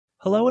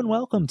Hello and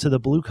welcome to the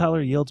Blue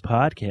Collar Yields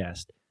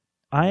podcast.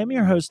 I am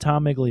your host,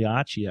 Tom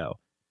Migliaccio.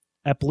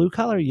 At Blue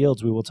Collar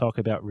Yields, we will talk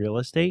about real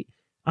estate,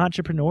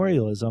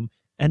 entrepreneurialism,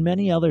 and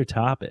many other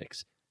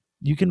topics.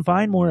 You can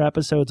find more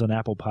episodes on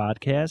Apple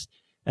Podcasts,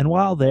 and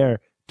while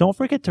there, don't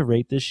forget to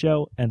rate this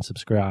show and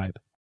subscribe.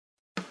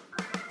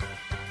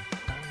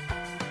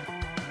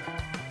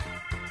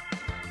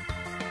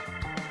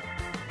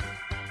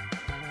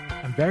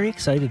 I'm very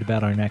excited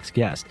about our next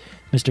guest,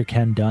 Mr.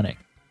 Ken Dunek.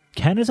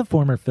 Ken is a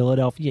former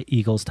Philadelphia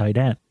Eagles tight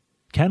end.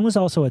 Ken was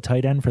also a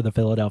tight end for the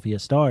Philadelphia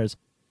Stars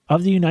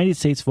of the United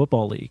States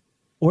Football League,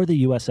 or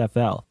the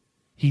USFL.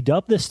 He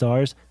dubbed the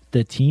Stars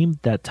the team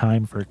that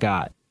time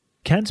forgot.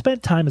 Ken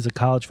spent time as a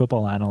college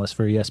football analyst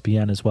for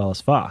ESPN as well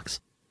as Fox.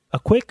 A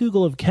quick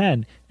Google of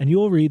Ken, and you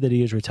will read that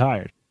he is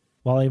retired.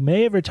 While he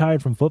may have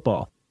retired from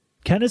football,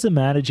 Ken is the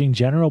managing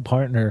general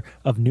partner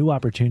of New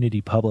Opportunity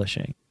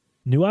Publishing.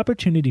 New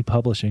Opportunity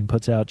Publishing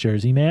puts out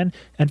Jersey Man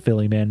and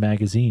Philly Man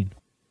magazine.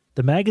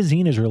 The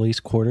magazine is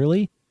released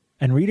quarterly,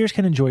 and readers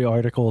can enjoy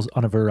articles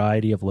on a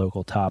variety of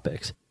local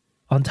topics.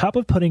 On top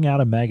of putting out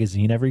a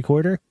magazine every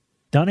quarter,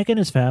 Dunek and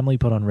his family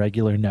put on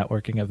regular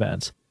networking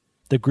events.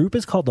 The group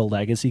is called the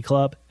Legacy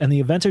Club, and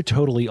the events are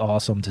totally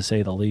awesome to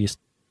say the least.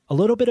 A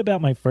little bit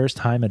about my first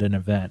time at an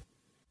event.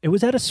 It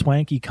was at a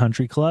swanky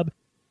country club.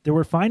 There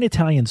were fine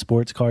Italian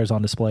sports cars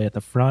on display at the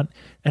front,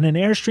 and an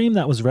Airstream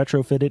that was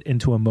retrofitted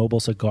into a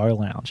mobile cigar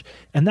lounge,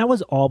 and that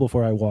was all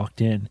before I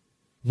walked in.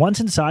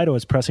 Once inside, I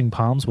was pressing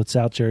palms with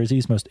South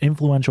Jersey's most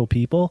influential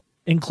people,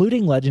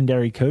 including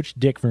legendary coach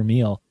Dick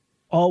Vermeil,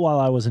 all while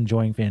I was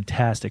enjoying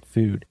fantastic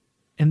food.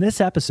 In this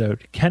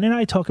episode, Ken and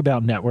I talk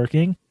about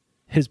networking,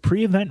 his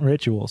pre-event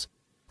rituals,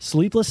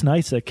 sleepless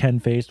nights that Ken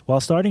faced while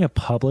starting a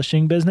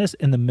publishing business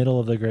in the middle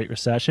of the Great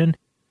Recession,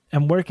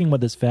 and working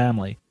with his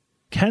family.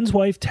 Ken's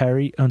wife,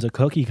 Terry, owns a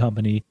cookie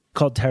company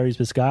called Terry's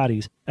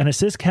Biscottis and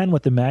assists Ken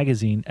with the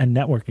magazine and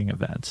networking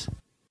events.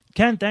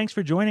 Ken, thanks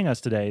for joining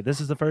us today.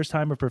 This is the first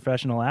time a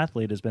professional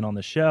athlete has been on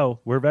the show.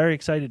 We're very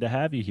excited to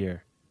have you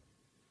here.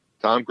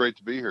 Tom, great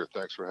to be here.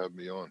 Thanks for having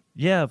me on.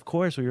 Yeah, of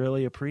course. We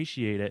really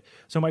appreciate it.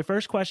 So my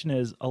first question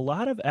is, a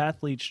lot of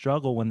athletes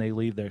struggle when they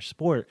leave their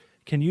sport.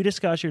 Can you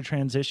discuss your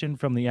transition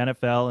from the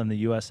NFL and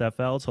the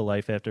USFL to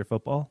life after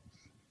football?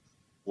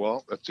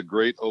 Well, that's a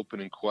great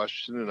opening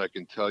question, and I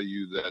can tell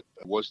you that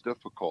it was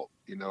difficult.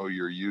 You know,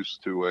 you're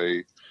used to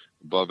a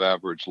above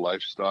average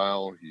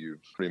lifestyle. You've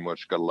pretty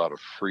much got a lot of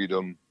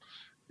freedom.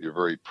 You're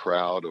very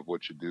proud of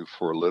what you do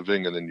for a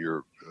living, and then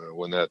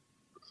when that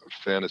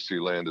fantasy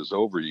land is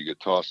over, you get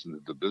tossed into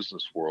the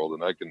business world.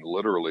 And I can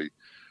literally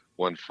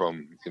went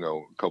from,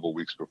 a couple of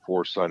weeks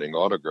before signing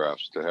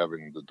autographs to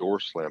having the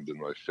door slammed in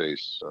my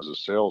face as a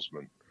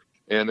salesman.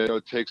 And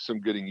it takes some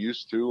getting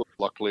used to.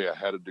 Luckily, I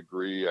had a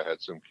degree, I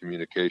had some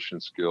communication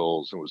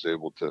skills, and was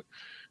able to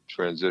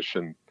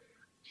transition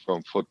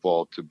from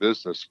football to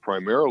business,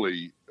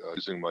 primarily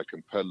using my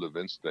competitive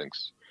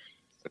instincts.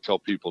 I tell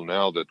people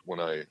now that when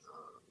I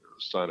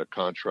sign a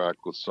contract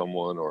with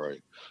someone or I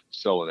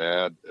sell an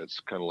ad,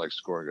 it's kind of like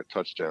scoring a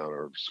touchdown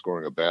or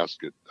scoring a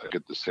basket. I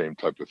get the same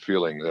type of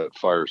feeling that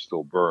fire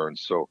still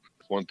burns. So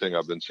one thing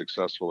I've been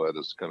successful at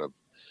is kind of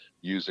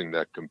using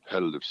that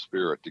competitive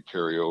spirit to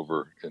carry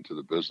over into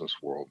the business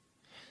world.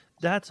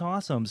 That's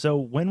awesome. So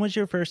when was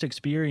your first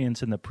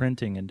experience in the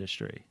printing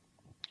industry?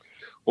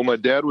 Well, my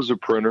dad was a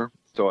printer,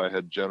 so I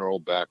had general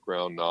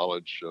background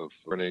knowledge of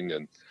printing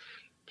and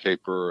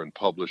paper and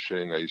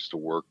publishing. I used to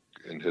work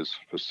in his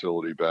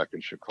facility back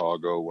in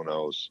Chicago when I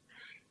was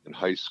in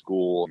high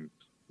school.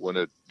 When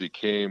it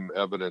became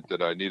evident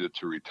that I needed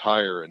to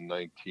retire in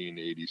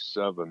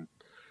 1987,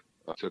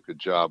 I took a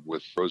job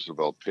with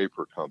Roosevelt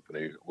Paper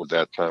Company, which at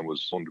that time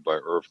was owned by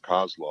Irv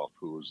Kozloff,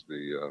 who was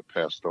the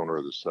past owner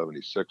of the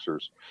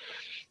 76ers.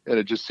 And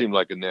it just seemed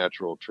like a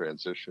natural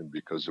transition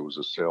because it was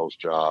a sales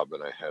job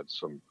and I had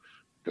some,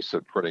 like I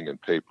said, printing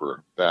and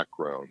paper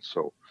background.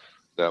 So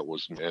that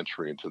was my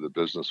entry into the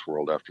business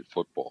world after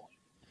football.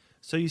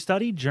 So you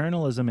studied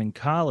journalism in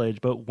college,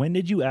 but when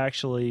did you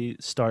actually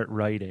start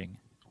writing?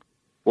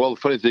 Well,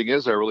 the funny thing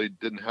is, I really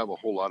didn't have a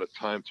whole lot of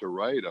time to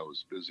write. I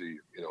was busy,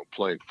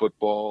 playing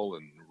football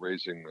and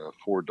raising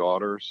 4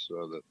 daughters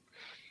that,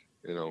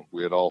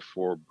 we had all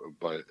 4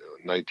 by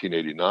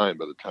 1989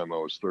 by the time I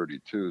was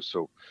 32.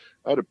 So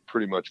I had to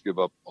pretty much give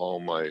up all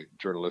my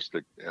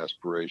journalistic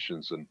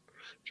aspirations and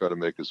try to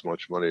make as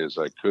much money as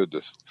I could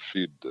to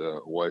feed a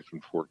wife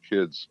and 4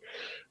 kids.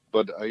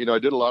 But, I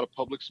did a lot of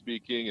public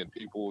speaking, and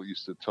people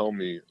used to tell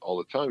me all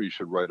the time, you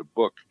should write a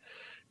book.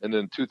 And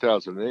then in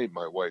 2008,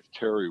 my wife,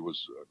 Terry,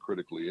 was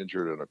critically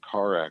injured in a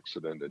car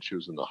accident, and she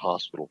was in the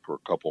hospital for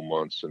a couple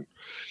months. And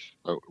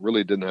I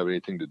really didn't have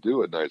anything to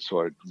do at night.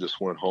 So I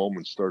just went home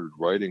and started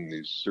writing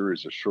these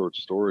series of short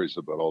stories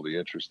about all the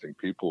interesting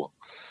people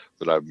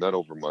that I've met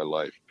over my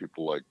life.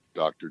 People like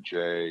Dr.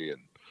 J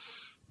and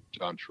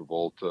John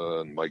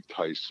Travolta and Mike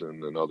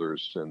Tyson and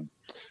others, and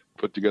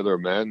put together a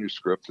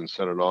manuscript and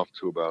sent it off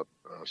to about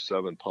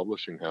 7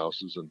 publishing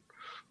houses. And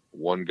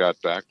one got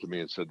back to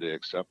me and said they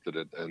accepted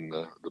it, and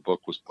the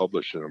book was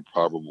published. An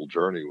Improbable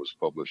Journey was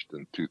published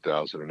in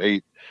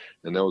 2008,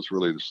 and that was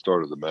really the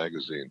start of the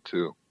magazine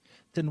too.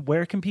 Then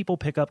where can people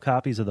pick up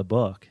copies of the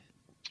book?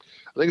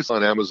 I think it's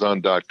on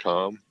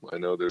Amazon.com. I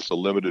know there's a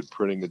limited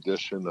printing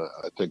edition.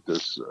 I think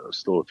there's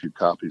still a few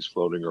copies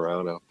floating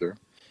around out there.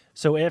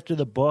 So after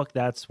the book,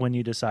 that's when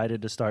you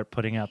decided to start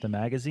putting out the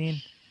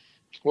magazine?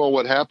 Well,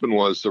 what happened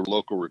was the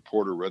local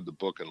reporter read the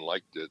book and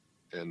liked it.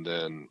 And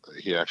then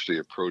he actually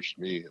approached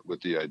me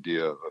with the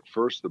idea at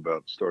first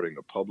about starting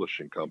a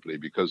publishing company,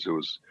 because it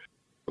was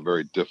a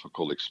very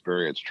difficult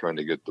experience trying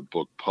to get the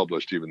book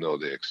published. Even though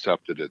they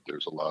accepted it,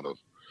 there's a lot of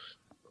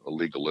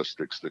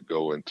legalistics that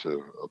go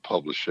into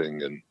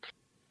publishing.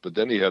 But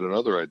then he had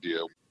another idea.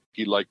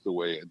 He liked the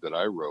way that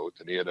I wrote,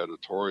 and he had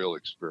editorial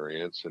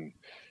experience, and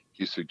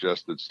he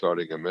suggested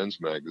starting a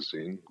men's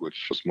magazine,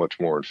 which was much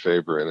more in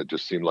favor, and it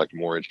just seemed like a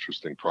more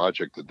interesting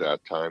project at that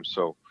time.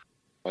 So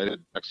I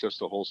had access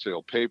to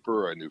wholesale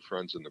paper. I knew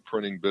friends in the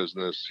printing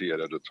business. He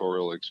had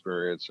editorial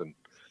experience, and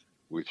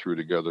we threw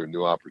together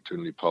New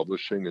Opportunity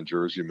Publishing, and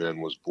Jersey Man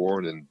was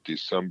born in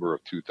December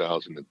of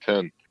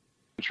 2010.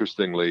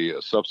 Interestingly,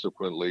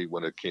 subsequently,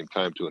 when it came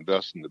time to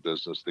invest in the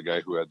business, the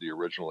guy who had the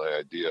original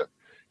idea,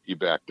 he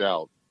backed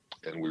out,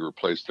 and we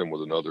replaced him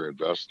with another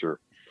investor.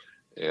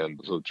 And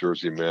so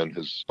Jersey Man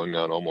has hung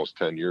on almost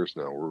 10 years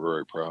now. We're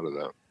very proud of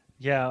that.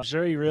 Yeah, I'm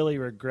sure he really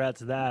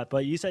regrets that.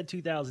 But you said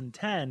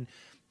 2010.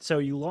 So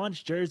you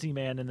launched Jersey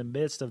Man in the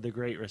midst of the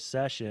Great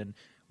Recession,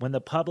 when the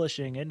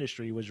publishing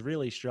industry was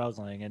really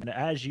struggling. And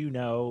as you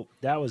know,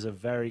 that was a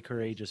very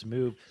courageous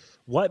move.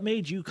 What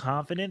made you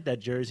confident that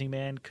Jersey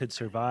Man could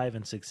survive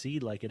and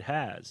succeed like it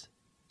has?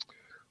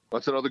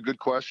 That's another good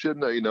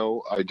question.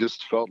 I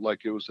just felt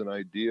like it was an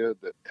idea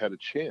that had a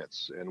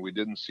chance, and we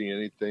didn't see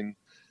anything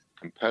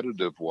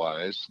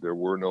competitive-wise. There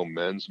were no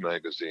men's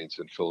magazines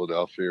in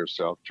Philadelphia or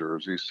South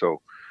Jersey,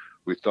 so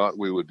we thought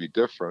we would be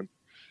different.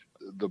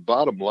 The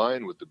bottom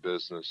line with the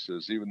business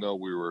is, even though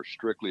we were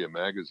strictly a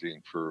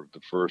magazine for the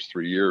first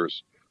 3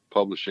 years,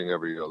 publishing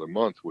every other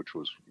month, which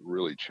was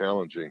really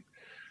challenging,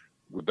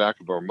 in the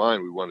back of our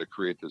mind, we wanted to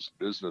create this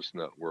business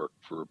network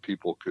for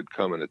people could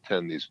come and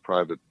attend these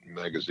private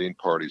magazine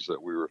parties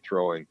that we were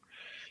throwing.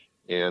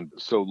 And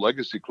so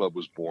Legacy Club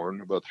was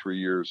born about 3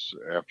 years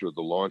after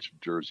the launch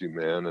of Jersey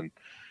Man, and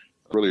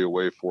really a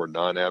way for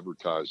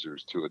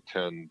non-advertisers to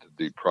attend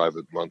the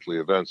private monthly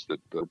events that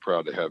we're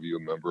proud to have you a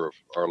member of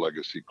our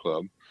Legacy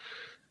Club.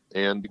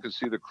 And you can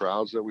see the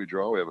crowds that we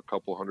draw. We have a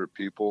couple hundred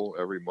people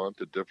every month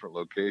at different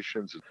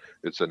locations.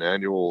 It's an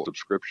annual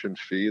subscription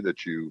fee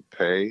that you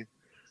pay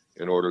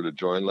in order to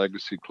join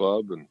Legacy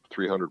Club, and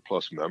 300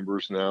 plus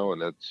members now.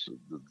 And that's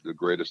the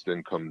greatest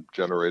income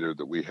generator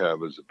that we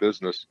have as a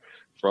business.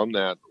 From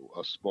that,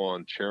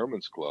 spawned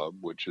Chairman's Club,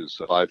 which is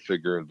a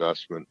 5-figure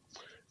investment.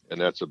 And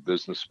that's a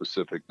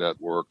business-specific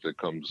network that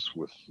comes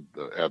with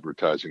the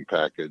advertising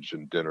package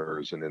and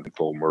dinners and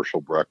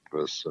infomercial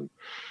breakfasts, and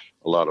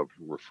a lot of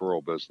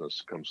referral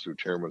business comes through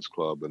Chairman's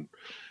Club. And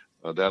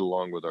that,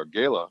 along with our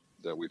gala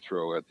that we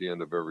throw at the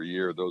end of every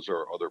year, those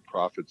are other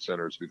profit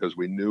centers, because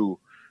we knew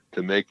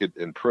to make it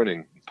in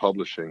printing,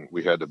 publishing,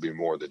 we had to be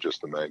more than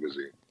just a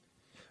magazine.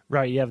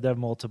 Right, you have to have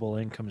multiple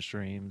income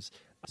streams.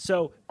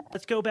 So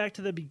let's go back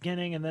to the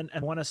beginning, and then I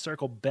want to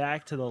circle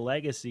back to the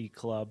Legacy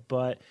Club.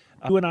 But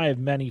you and I have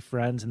many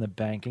friends in the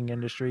banking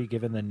industry,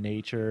 given the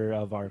nature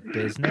of our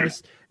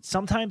business.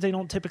 Sometimes they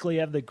don't typically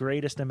have the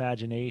greatest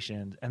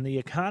imaginations, and the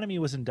economy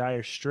was in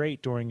dire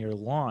strait during your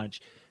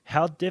launch.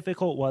 How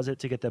difficult was it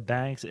to get the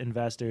banks,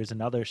 investors,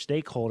 and other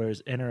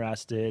stakeholders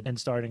interested in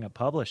starting a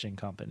publishing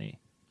company?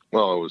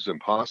 Well, it was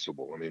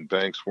impossible. I mean,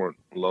 banks weren't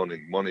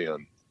loaning money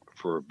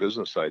for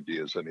business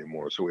ideas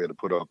anymore, so we had to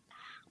put up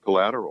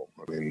collateral.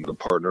 I mean, the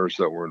partners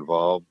that were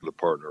involved, the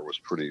partner was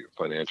pretty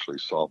financially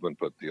solvent,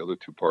 but the other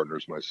two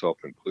partners, myself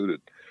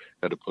included,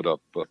 had to put up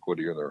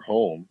equity in their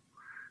home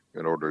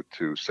in order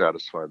to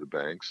satisfy the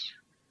banks.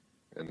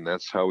 And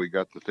that's how we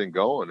got the thing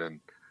going. And,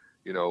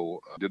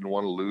 I didn't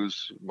want to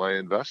lose my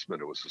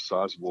investment. It was a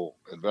sizable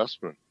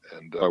investment.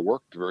 And I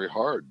worked very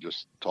hard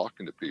just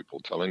talking to people,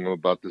 telling them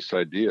about this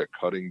idea,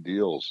 cutting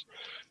deals,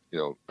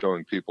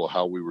 showing people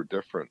how we were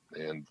different.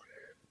 And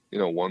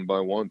one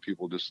by one,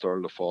 people just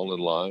started to fall in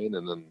line.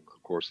 And then,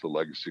 of course, the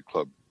Legacy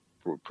Club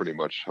pretty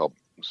much helped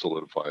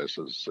solidify us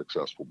as a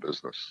successful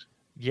business.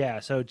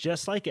 Yeah, so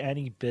just like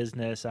any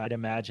business, I'd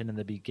imagine in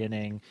the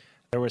beginning,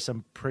 there were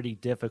some pretty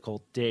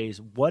difficult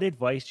days. What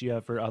advice do you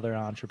have for other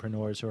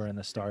entrepreneurs who are in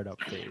the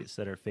startup phase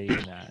that are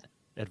facing that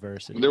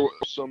adversity? There were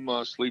some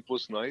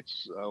sleepless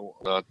nights. I will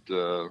not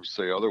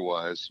say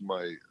otherwise.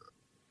 My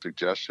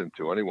suggestion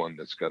to anyone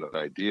that's got an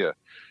idea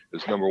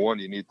is, number one,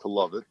 you need to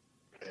love it,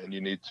 and you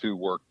need to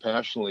work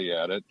passionately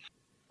at it.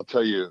 I'll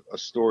tell you a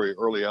story.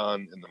 Early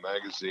on in the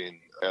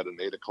magazine, I had an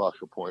 8 o'clock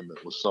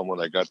appointment with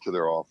someone. I got to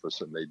their office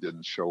and they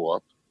didn't show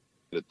up.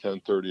 At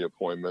 10:30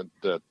 appointment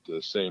that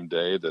the same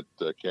day that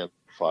canceled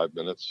 5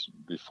 minutes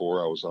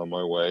before I was on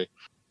my way.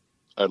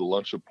 I had a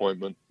lunch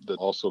appointment that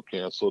also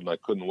canceled, and I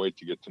couldn't wait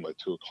to get to my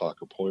 2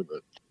 o'clock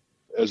appointment.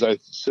 as I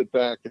sit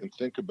back and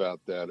think about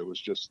that, it was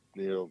just,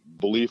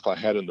 belief I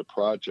had in the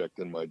project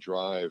and my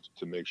drive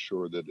to make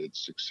sure that it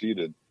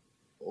succeeded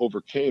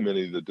overcame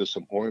any of the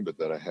disappointment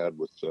that I had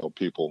with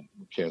people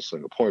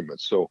canceling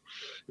appointments. So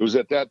it was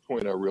at that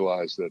point I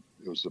realized that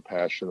it was a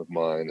passion of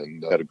mine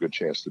and had a good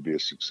chance to be a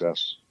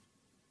success.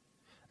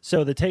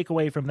 So the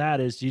takeaway from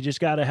that is you just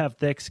got to have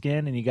thick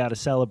skin and you got to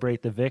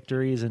celebrate the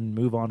victories and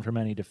move on from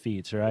any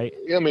defeats, right?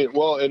 Yeah, I mean,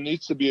 well, it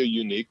needs to be a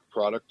unique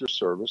product or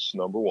service.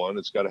 Number one,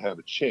 it's got to have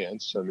a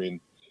chance. I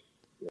mean,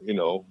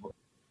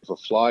 if a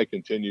fly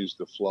continues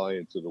to fly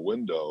into the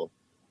window,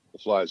 the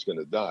fly is going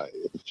to die.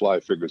 If the fly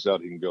figures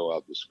out he can go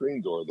out the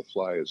screen door, the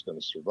fly is going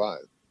to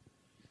survive.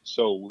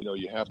 So,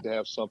 you have to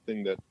have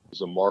something that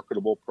is a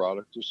marketable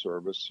product or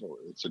service, or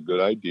it's a good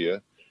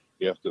idea.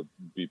 You have to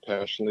be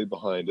passionately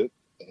behind it,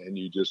 and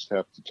you just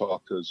have to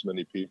talk to as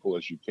many people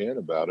as you can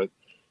about it.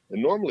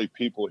 And normally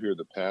people hear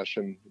the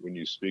passion when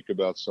you speak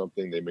about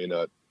something. They may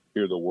not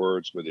hear the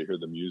words, but they hear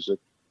the music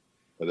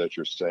that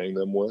you're saying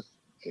them with.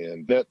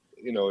 And that,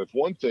 if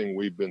one thing,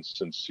 we've been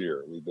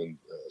sincere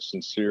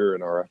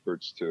in our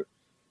efforts to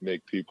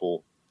make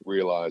people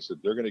realize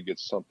that they're going to get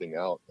something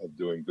out of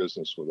doing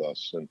business with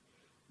us. And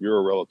you're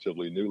a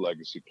relatively new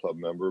Legacy Club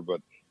member,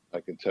 but I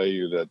can tell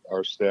you that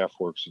our staff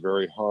works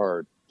very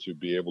hard to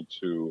be able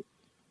to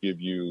give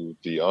you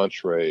the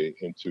entree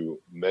into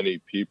many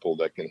people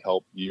that can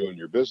help you and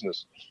your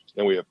business.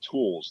 And we have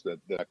tools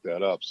that back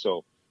that up.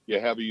 So you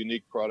have a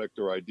unique product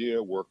or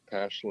idea, work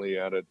passionately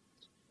at it,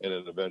 and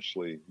then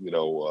eventually,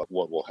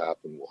 what will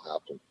happen will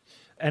happen.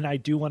 And I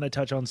do want to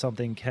touch on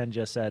something Ken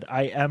just said.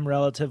 I am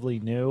relatively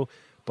new,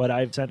 but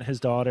I've sent his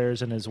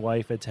daughters and his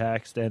wife a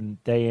text, and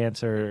they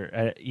answer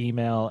an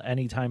email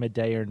any time of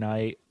day or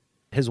night.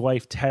 His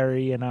wife,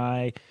 Terry,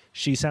 and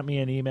she sent me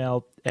an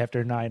email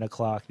after 9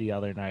 o'clock the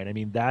other night. I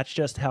mean, that's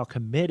just how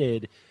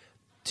committed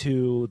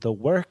to the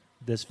work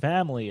this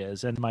family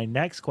is. And my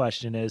next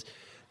question is,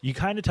 you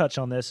kind of touched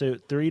on this. So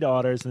 3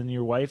 daughters and then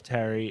your wife,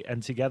 Terry,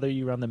 and together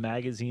you run the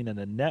magazine and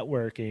the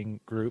networking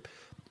group.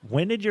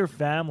 When did your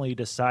family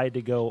decide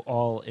to go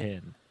all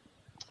in?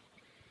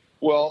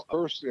 Well,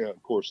 first,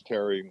 of course,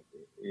 Terry,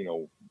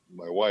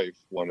 my wife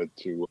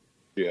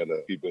she had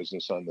a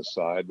business on the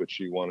side, but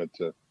she wanted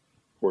to, of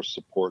course,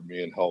 support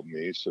me and help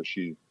me. So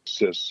she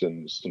assists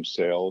in some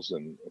sales.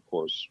 And of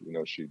course,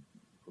 she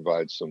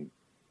provides some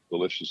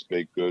delicious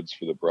baked goods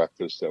for the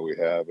breakfast that we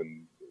have.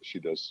 And she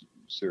does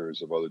a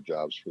series of other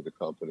jobs for the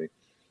company.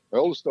 My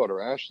oldest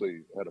daughter,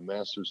 Ashley, had a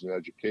master's in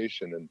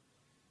education, and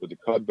with the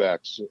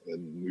cutbacks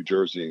in New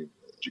Jersey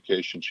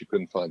education, she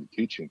couldn't find a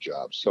teaching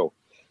job. So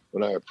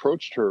when I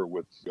approached her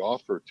with the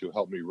offer to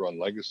help me run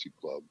Legacy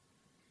Club,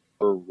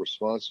 her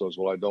response was,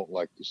 well, I don't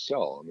like to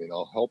sell. I mean,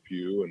 I'll help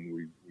you. And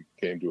we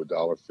came to a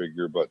dollar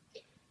figure, but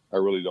I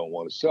really don't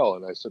want to sell.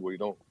 And I said, well, you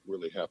don't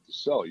really have to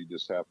sell. You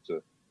just have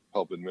to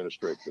help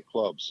administrate the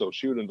club. So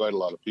she would invite a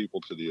lot of people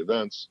to the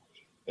events,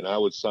 and I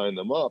would sign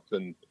them up,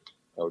 and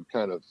I would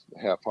kind of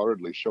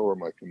half-heartedly show her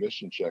my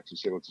commission checks and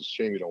say, well, it's a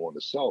shame you don't want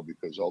to sell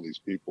because all these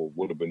people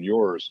would have been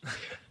yours.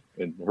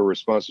 And her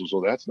response was,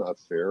 well, that's not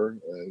fair.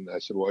 And I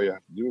said, well, all you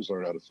have to do is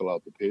learn how to fill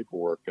out the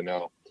paperwork. And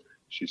now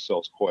she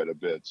sells quite a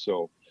bit.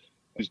 So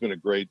she's been a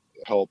great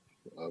help,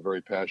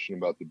 very passionate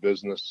about the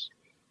business.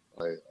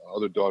 My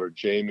other daughter,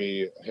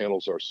 Jamie,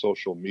 handles our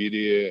social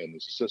media and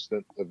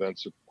assistant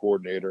events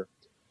coordinator.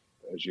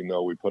 As you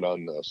know, we put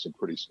on some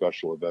pretty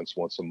special events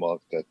once a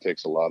month. That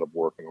takes a lot of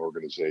work and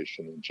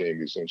organization, and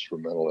Jamie's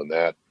instrumental in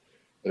that.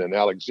 And then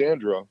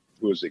Alexandra,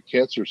 who is a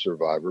cancer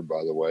survivor,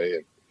 by the way,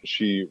 and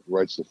she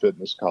writes the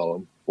fitness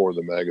column for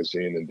the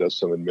magazine and does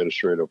some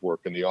administrative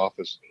work in the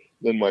office.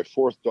 Then my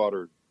 4th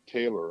daughter,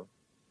 Taylor,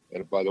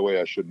 and by the way,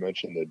 I should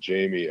mention that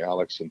Jamie,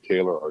 Alex, and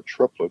Taylor are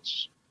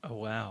triplets. Oh,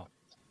 wow.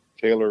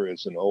 Taylor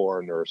is an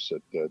OR nurse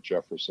at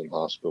Jefferson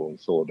Hospital in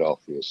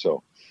Philadelphia,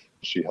 so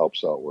she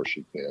helps out where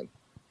she can.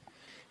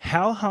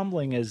 How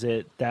humbling is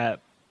it that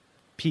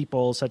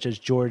people such as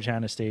George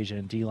Anastasia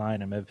and Dee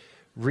Lynam have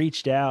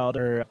reached out,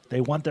 or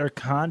they want their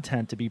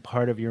content to be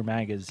part of your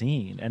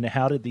magazine? And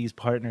how did these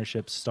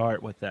partnerships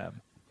start with them?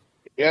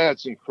 Yeah,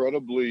 it's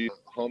incredibly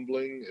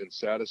humbling and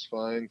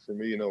satisfying for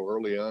me.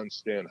 Early on,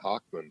 Stan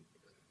Hochman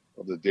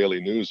of the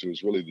Daily News, who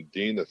was really the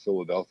dean of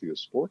Philadelphia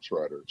sports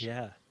writers,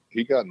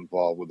 he got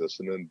involved with us.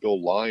 And then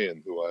Bill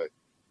Lyon, who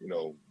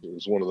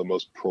was one of the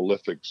most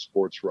prolific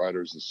sports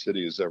writers the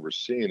city has ever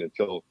seen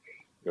until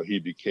he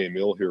became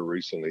ill here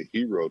recently.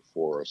 He wrote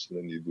for us. And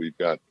then we've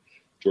got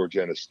George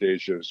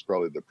Anastasia, who's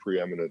probably the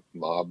preeminent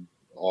mob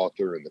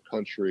author in the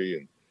country,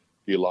 and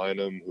Dee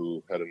Lynam,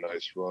 who had a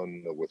nice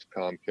run with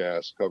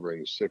Comcast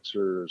covering the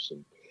Sixers,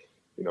 and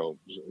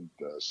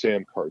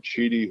Sam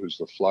Carchidi, who's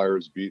the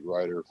Flyers beat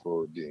writer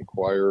for the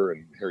Inquirer,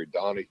 and Harry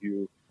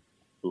Donahue,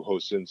 who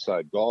hosts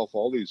Inside Golf.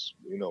 All these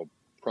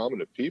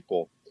prominent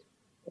people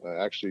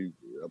actually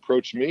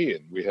approached me,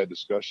 and we had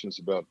discussions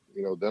about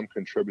them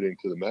contributing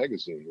to the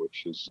magazine,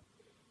 which is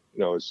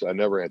I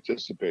never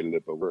anticipated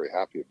it, but we're very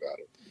happy about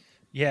it.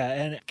 Yeah,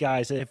 and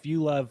guys, if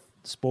you love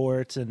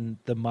sports and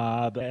the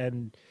mob,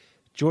 and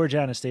George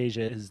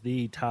Anastasia is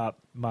the top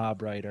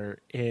mob writer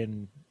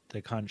in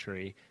the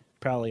country,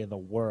 probably in the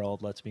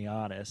world, let's be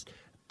honest.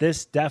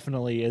 This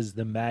definitely is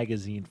the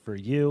magazine for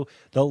you.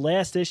 The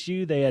last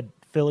issue, they had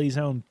Philly's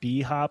own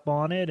B-Hop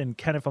on it, and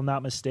Ken, if I'm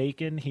not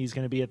mistaken, he's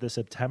going to be at the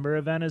September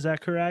event. Is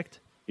that correct?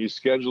 He's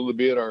scheduled to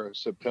be at our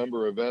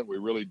September event. We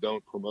really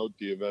don't promote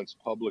the events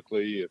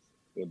publicly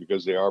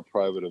because they are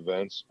private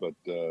events, but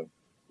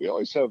we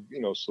always have,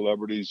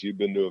 celebrities. You've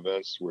been to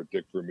events where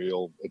Dick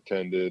Vermeil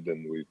attended,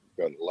 and we've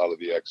got a lot of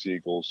the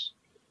ex-Eagles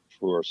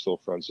who are still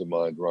friends of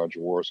mine. Ron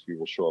Jaworski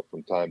will show up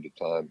from time to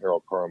time.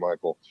 Harold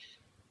Carmichael,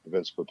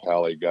 Vince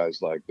Papale,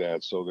 guys like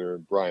that. So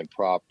Brian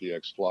Propp, the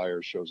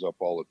ex-Flyer, shows up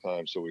all the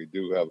time. So we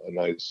do have a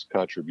nice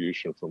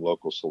contribution from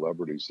local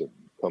celebrities that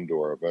come to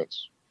our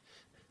events.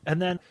 And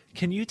then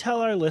can you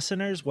tell our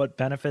listeners what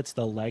benefits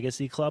the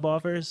Legacy Club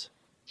offers?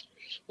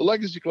 The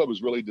Legacy Club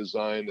is really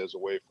designed as a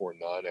way for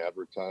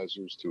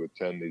non-advertisers to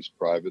attend these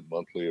private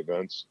monthly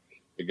events.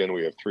 Again,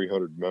 we have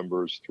 300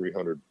 members,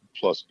 300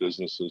 plus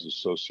businesses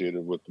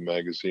associated with the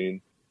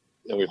magazine.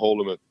 And we hold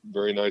them at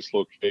very nice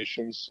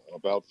locations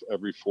about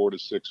every 4 to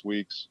 6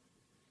 weeks.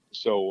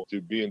 So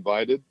to be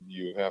invited,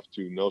 you have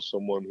to know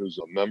someone who's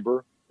a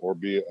member or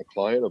be a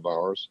client of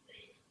ours.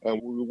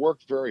 And we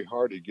worked very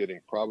hard at getting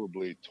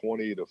probably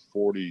 20 to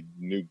 40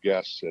 new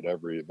guests at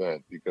every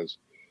event, because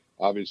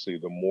obviously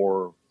the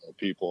more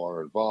people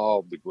are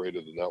involved, the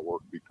greater the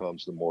network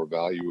becomes, the more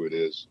value it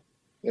is.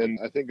 And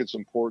I think it's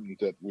important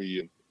that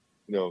we,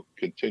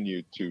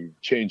 continue to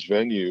change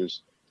venues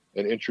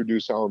and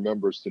introduce our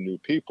members to new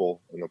people.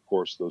 And of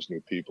course, those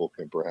new people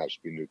can perhaps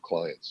be new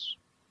clients.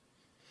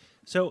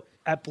 So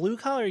at Blue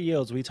Collar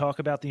Yields, we talk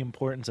about the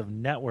importance of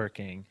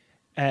networking.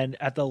 And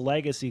at the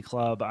Legacy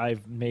Club,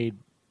 I've made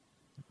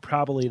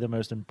probably the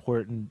most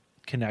important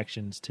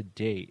connections to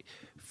date.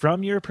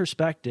 From your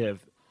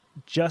perspective,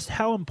 just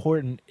how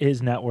important is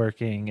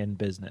networking in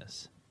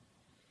business?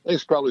 I think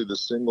it's probably the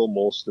single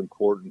most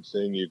important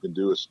thing you can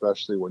do,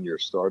 especially when you're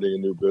starting a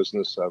new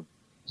business. I've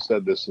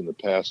said this in the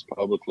past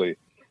publicly.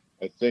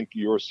 I think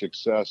your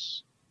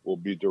success will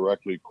be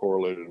directly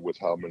correlated with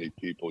how many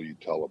people you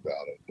tell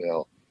about it.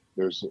 Now,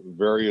 there's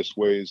various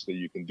ways that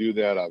you can do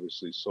that.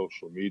 Obviously,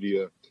 social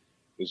media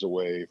is a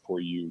way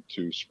for you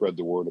to spread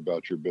the word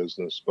about your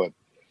business. But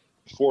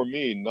for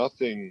me,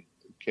 nothing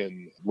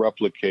can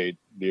replicate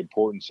the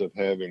importance of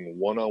having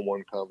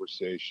one-on-one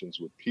conversations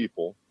with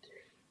people,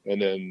 and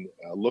then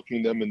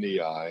looking them in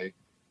the eye,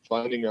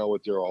 finding out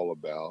what they're all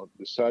about,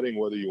 deciding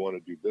whether you want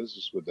to do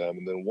business with them.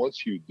 And then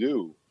once you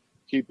do,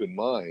 keep in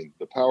mind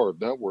the power of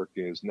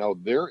networking is now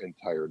their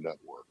entire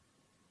network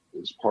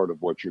is part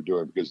of what you're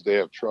doing, because they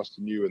have trust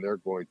in you and they're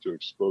going to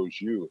expose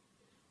you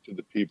to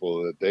the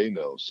people that they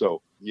know.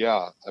 So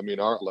yeah,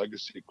 our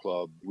Legacy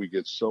Club, we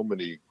get so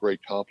many great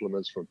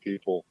compliments from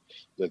people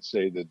that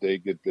say that they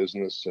get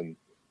business, and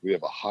we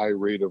have a high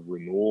rate of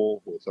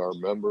renewal with our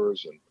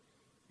members, and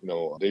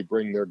they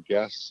bring their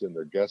guests, and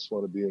their guests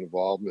want to be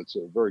involved. And it's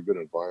a very good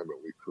environment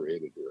we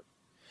created here.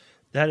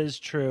 That is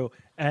true.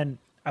 And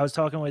I was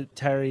talking with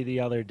Terry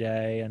the other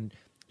day, and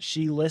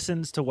she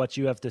listens to what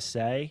you have to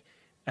say,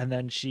 and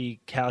then she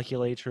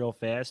calculates real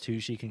fast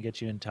who she can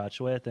get you in touch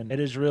with. And it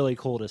is really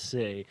cool to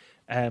see.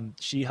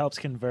 She helps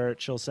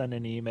convert. She'll send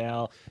an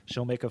email.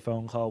 She'll make a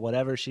phone call,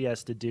 whatever she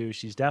has to do.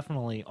 She's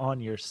definitely on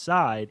your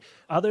side.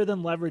 Other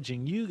than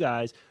leveraging you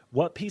guys,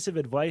 what piece of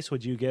advice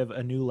would you give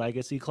a new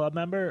Legacy Club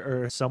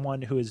member or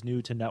someone who is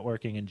new to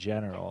networking in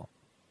general?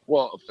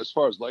 Well, as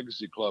far as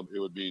Legacy Club, it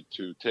would be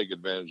to take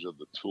advantage of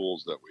the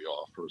tools that we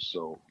offer.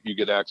 So you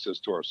get access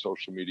to our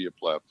social media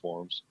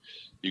platforms.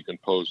 You can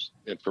post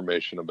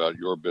information about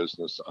your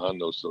business on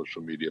those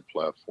social media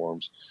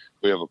platforms.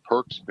 We have a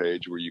perks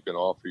page where you can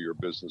offer your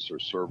business or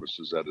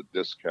services at a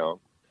discount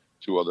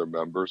to other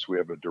members. We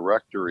have a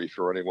directory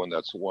for anyone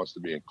that wants to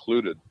be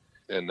included,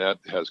 and that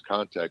has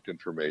contact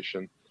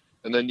information.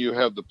 And then you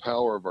have the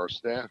power of our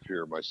staff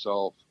here,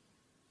 myself,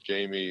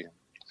 Jamie,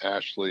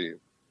 Ashley,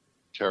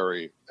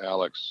 Terry,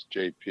 Alex,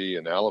 JP,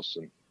 and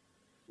Allison.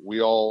 We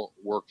all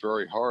work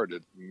very hard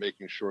at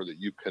making sure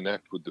that you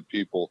connect with the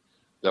people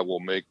that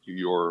will make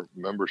your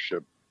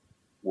membership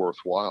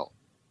worthwhile.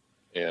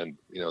 And,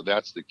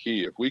 that's the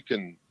key. If we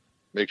can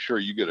make sure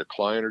you get a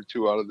client or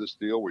two out of this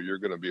deal where you're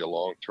going to be a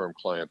long-term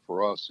client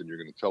for us and you're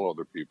going to tell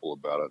other people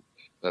about it,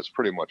 that's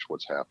pretty much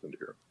what's happened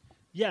here.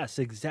 Yes,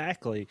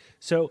 exactly.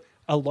 So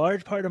a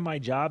large part of my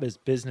job is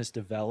business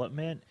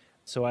development.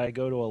 So I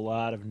go to a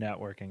lot of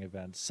networking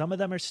events. Some of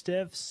them are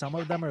stiff, some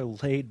of them are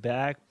laid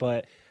back,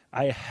 but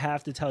I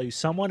have to tell you,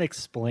 someone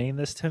explained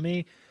this to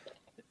me,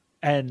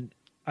 and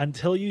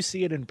until you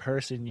see it in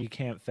person, you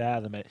can't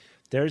fathom it.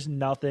 There's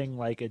nothing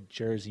like a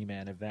Jersey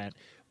Man event.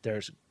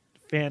 There's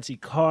fancy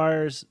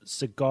cars,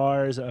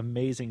 cigars,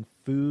 amazing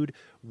food.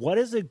 What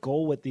is the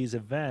goal with these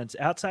events?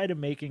 Outside of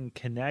making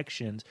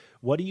connections,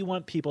 what do you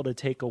want people to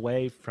take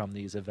away from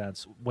these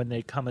events when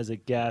they come as a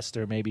guest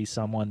or maybe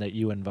someone that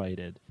you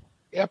invited?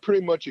 Yeah,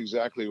 pretty much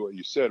exactly what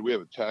you said. We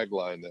have a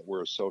tagline that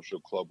we're a social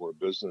club where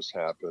business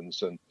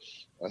happens. And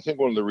I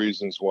think one of the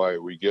reasons why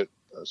we get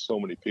so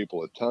many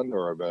people attend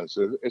our events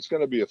is it's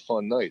going to be a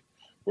fun night.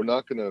 we're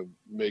not going to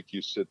make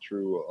you sit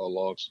through a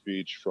long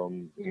speech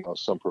from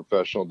some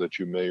professional that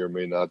you may or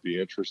may not be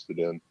interested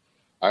in.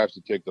 I have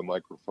to take the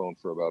microphone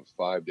for about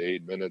 5 to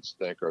 8 minutes,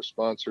 thank our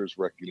sponsors,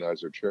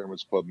 recognize our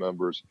Chairman's Club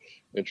members,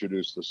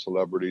 introduce the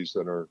celebrities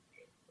that are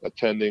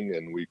attending,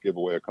 and we give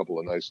away a couple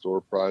of nice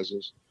door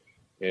prizes.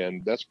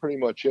 And that's pretty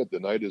much it. The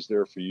night is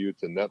there for you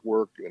to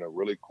network in a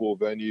really cool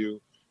venue,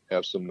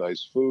 have some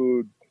nice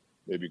food,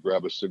 maybe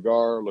grab a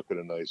cigar, look at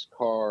a nice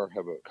car,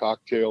 have a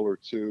cocktail or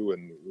two,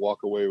 and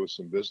walk away with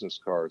some business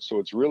cards. So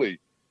it's really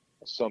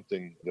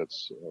something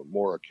that's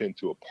more akin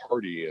to a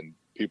party, and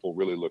people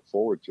really look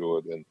forward to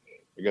it. And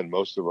again,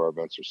 most of our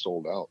events are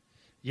sold out.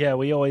 Yeah,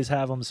 we always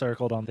have them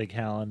circled on the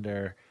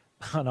calendar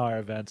on our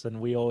events,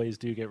 and we always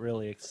do get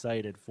really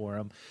excited for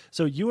them.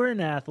 So you are an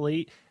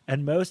athlete,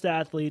 and most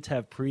athletes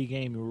have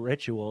pregame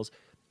rituals.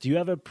 Do you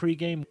have a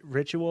pregame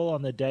ritual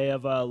on the day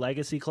of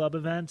Legacy Club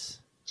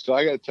events? So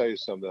I got to tell you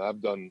something.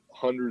 I've done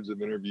hundreds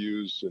of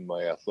interviews in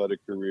my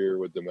athletic career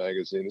with the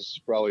magazine. This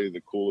is probably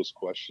the coolest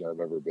question I've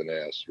ever been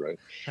asked, right?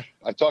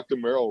 I talked to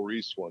Merrill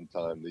Reese one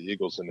time, the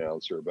Eagles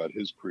announcer, about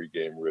his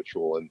pregame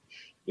ritual. And,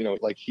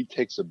 like he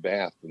takes a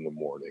bath in the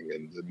morning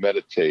and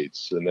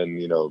meditates and then,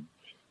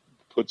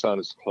 puts on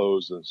his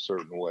clothes in a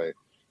certain way.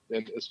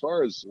 And as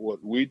far as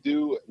what we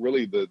do,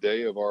 really the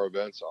day of our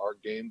events are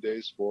game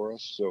days for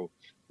us. So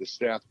the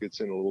staff gets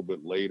in a little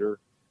bit later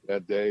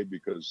that day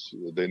because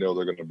they know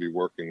they're going to be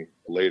working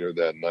later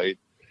that night.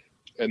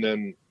 And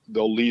then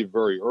they'll leave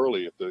very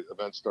early. If the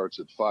event starts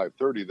at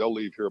 5:30, they'll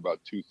leave here about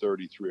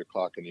 2:30, 3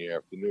 o'clock in the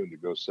afternoon to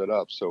go set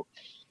up. So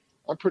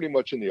I'm pretty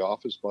much in the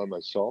office by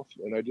myself,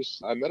 and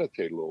I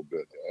meditate a little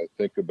bit. I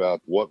think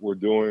about what we're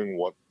doing,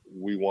 what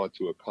we want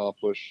to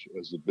accomplish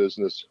as a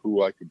business,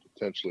 who I could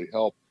potentially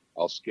help.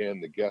 I'll scan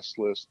the guest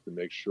list to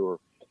make sure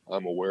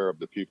I'm aware of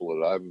the people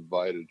that I've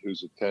invited,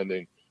 who's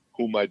attending,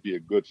 who might be a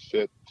good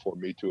fit for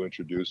me to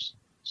introduce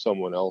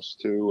someone else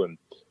to. And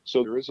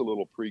so there is a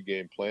little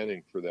pregame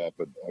planning for that.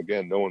 But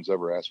again, no one's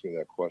ever asked me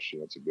that question.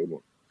 That's a good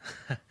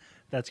one.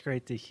 That's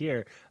great to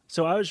hear.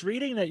 So I was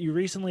reading that you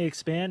recently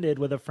expanded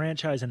with a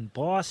franchise in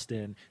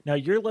Boston. Now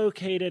you're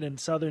located in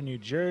southern New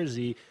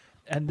Jersey,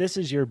 and this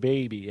is your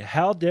baby.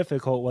 How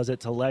difficult was it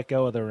to let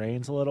go of the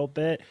reins a little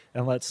bit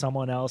and let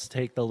someone else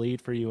take the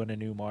lead for you in a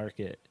new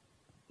market?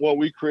 Well,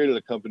 we created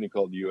a company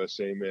called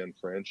USA Man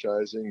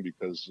Franchising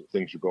because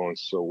things are going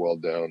so well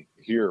down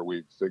here.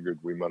 We figured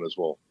we might as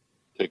well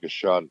take a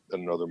shot at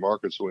another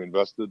market. So we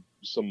invested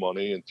some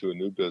money into a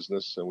new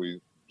business, and we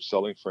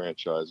selling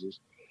franchises.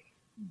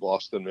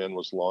 Boston Man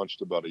was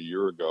launched about a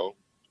year ago.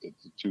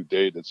 To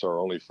date, it's our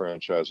only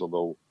franchise,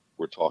 although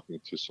we're talking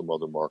to some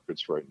other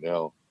markets right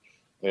now.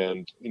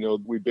 And,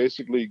 we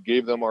basically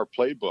gave them our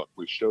playbook.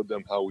 We showed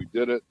them how we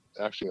did it.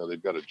 Actually,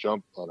 they've got to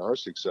jump on our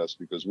success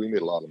because we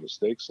made a lot of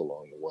mistakes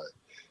along the way.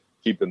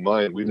 Keep in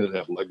mind, we didn't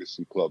have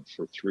Legacy Club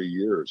for 3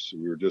 years.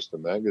 We were just a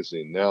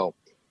magazine. Now,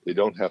 they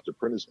don't have to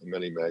print as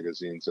many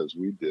magazines as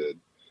we did,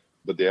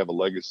 but they have a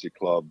Legacy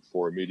Club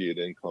for immediate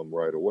income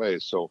right away.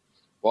 So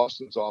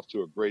Boston's off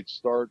to a great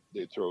start.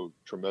 They throw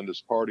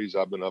tremendous parties.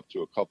 I've been up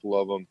to a couple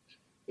of them.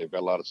 They've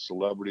got a lot of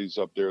celebrities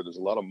up there. There's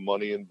a lot of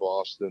money in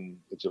Boston.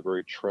 It's a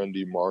very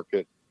trendy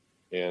market.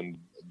 And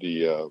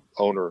the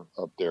owner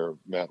up there,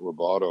 Matt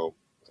Roboto,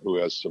 who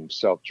has some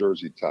South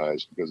Jersey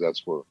ties because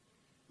that's where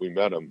we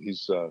met him,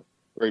 he's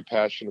very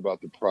passionate about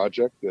the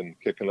project and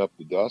kicking up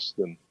the dust.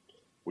 And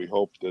we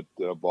hope that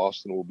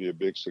Boston will be a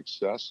big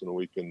success and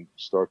we can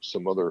start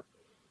some other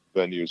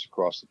venues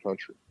across the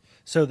country.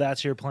 So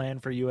that's your plan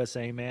for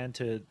USA Man,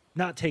 to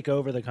not take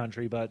over the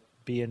country, but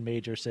be in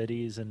major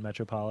cities and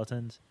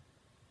metropolitans?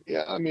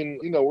 Yeah, I mean,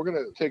 we're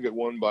going to take it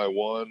one by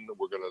one.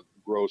 We're going to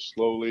grow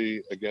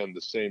slowly. Again,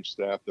 the same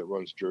staff that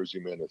runs Jersey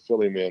Man and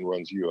Philly Man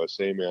runs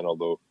USA Man,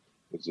 although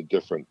it's a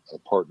different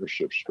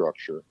partnership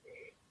structure.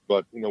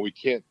 But, we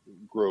can't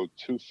grow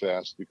too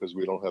fast because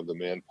we don't have the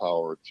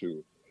manpower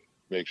to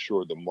make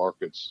sure the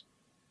markets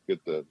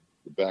get the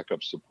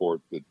backup support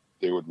that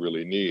they would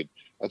really need.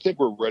 I think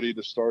we're ready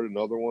to start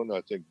another one.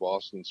 I think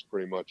Boston's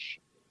pretty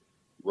much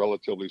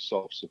relatively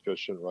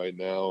self-sufficient right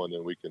now, and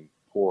then we can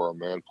pour our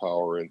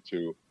manpower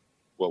into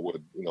what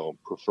would,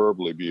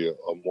 preferably be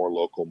a more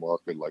local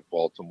market like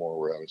Baltimore.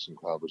 We're having some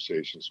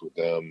conversations with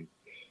them.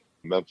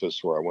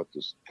 Memphis, where I went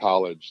to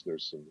college,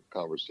 there's some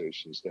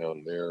conversations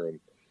down there. And,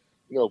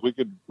 if we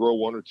could grow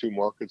 1 or 2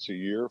 markets a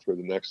year for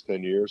the next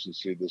 10 years and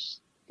see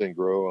this thing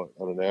grow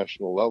on a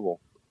national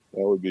level,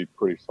 that would be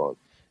pretty fun.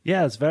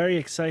 Yeah, it's very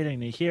exciting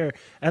to hear.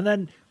 And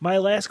then my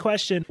last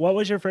question, what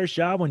was your first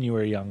job when you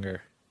were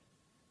younger?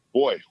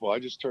 Boy, well, I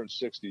just turned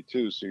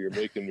 62, so you're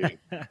making me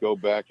go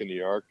back in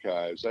the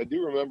archives. I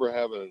do remember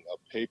having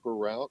a paper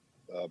route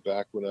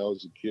back when I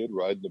was a kid,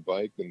 riding the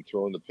bike and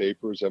throwing the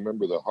papers. I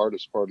remember the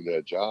hardest part of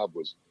that job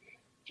was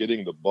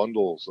getting the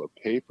bundles of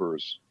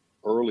papers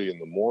early in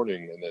the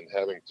morning and then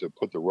having to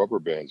put the rubber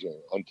bands on,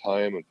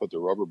 untie them and put the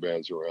rubber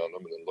bands around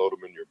them and then load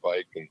them in your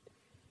bike. And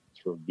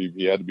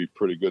you had to be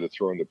pretty good at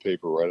throwing the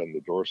paper right on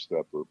the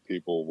doorstep or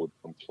people would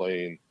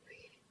complain.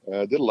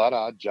 I did a lot of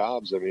odd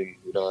jobs. I mean,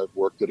 I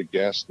worked at a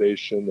gas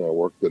station. I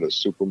worked at a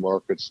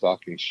supermarket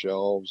stocking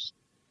shelves.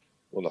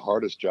 One of the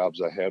hardest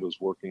jobs I had was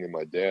working in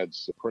my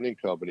dad's printing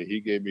company. He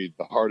gave me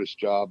the hardest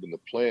job in the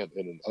plant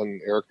in an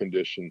unair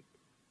conditioned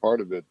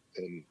part of it.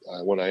 And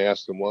when I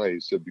asked him why, he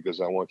said,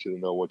 because I want you to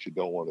know what you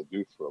don't want to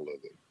do for a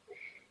living.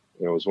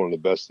 And it was one of the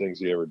best things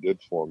he ever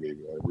did for me.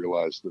 I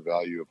realized the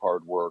value of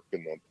hard work,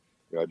 and that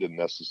I didn't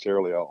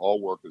necessarily, all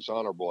work is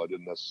honorable. I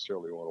didn't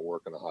necessarily want to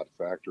work in a hot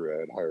factory.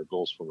 I had higher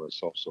goals for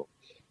myself. So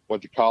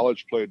went to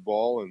college, played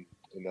ball, and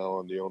now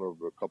I'm the owner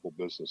of a couple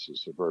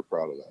businesses. So very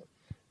proud of that.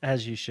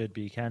 As you should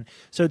be, Ken.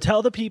 So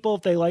tell the people,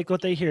 if they like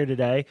what they hear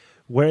today,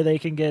 where they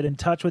can get in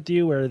touch with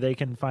you, where they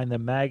can find the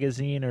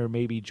magazine, or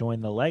maybe join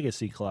the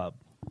Legacy Club.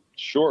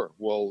 Sure.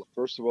 Well,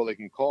 first of all, they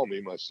can call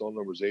me. My cell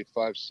number is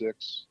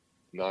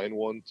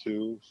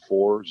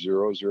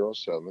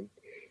 856-912-4007.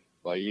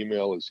 My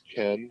email is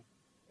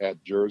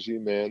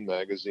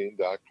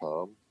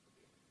ken@jerseymanmagazine.com.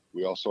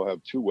 We also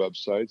have two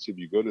websites. If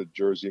you go to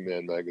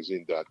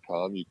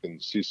jerseymanmagazine.com, you can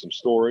see some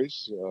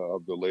stories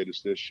of the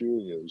latest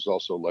issue. There's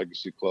also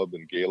Legacy Club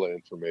and Gala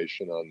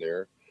information on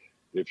there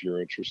if you're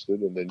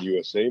interested. And then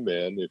USA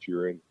Man, if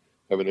you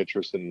have an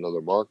interest in another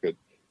market,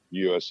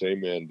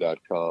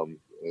 usaman.com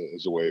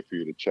is a way for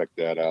you to check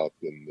that out.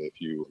 And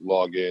if you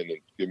log in and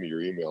give me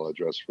your email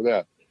address for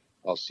that,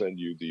 I'll send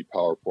you the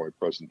PowerPoint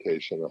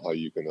presentation on how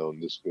you can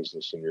own this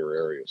business in your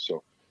area.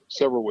 So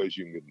several ways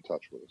you can get in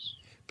touch with us.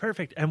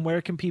 Perfect. And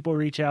where can people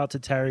reach out to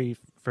Terry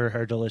for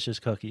her delicious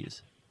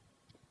cookies?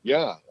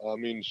 Yeah, I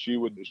mean,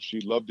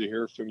 she'd love to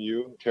hear from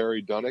you.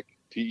 Terry Dunnick,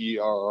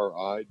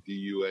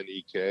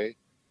 TerriDunek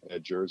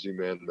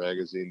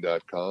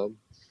 @jerseymanmagazine.com.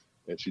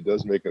 And she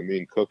does make a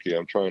mean cookie.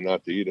 I'm trying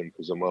not to eat them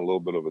because I'm on a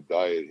little bit of a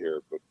diet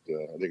here, but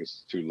I think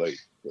it's too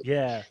late. But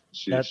yeah,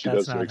 she does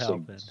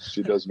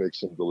make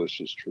some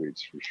delicious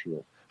treats for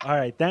sure. All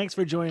right. Thanks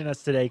for joining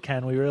us today,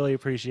 Ken. We really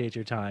appreciate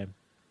your time.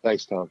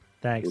 Thanks, Tom.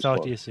 Thanks.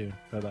 Talk to you soon.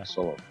 Bye-bye.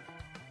 So long.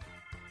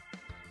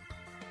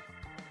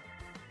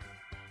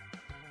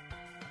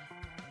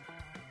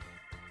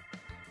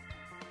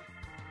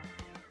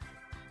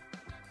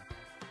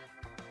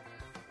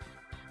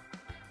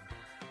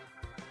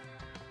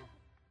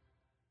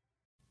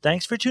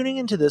 Thanks for tuning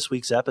into this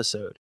week's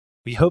episode.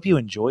 We hope you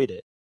enjoyed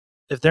it.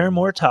 If there are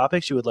more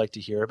topics you would like to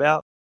hear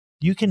about,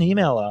 you can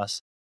email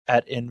us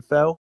at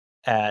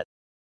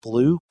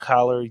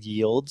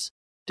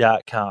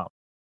info@bluecollaryields.com.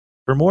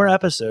 For more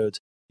episodes,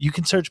 you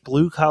can search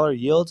Blue Collar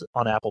Yields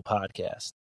on Apple Podcasts.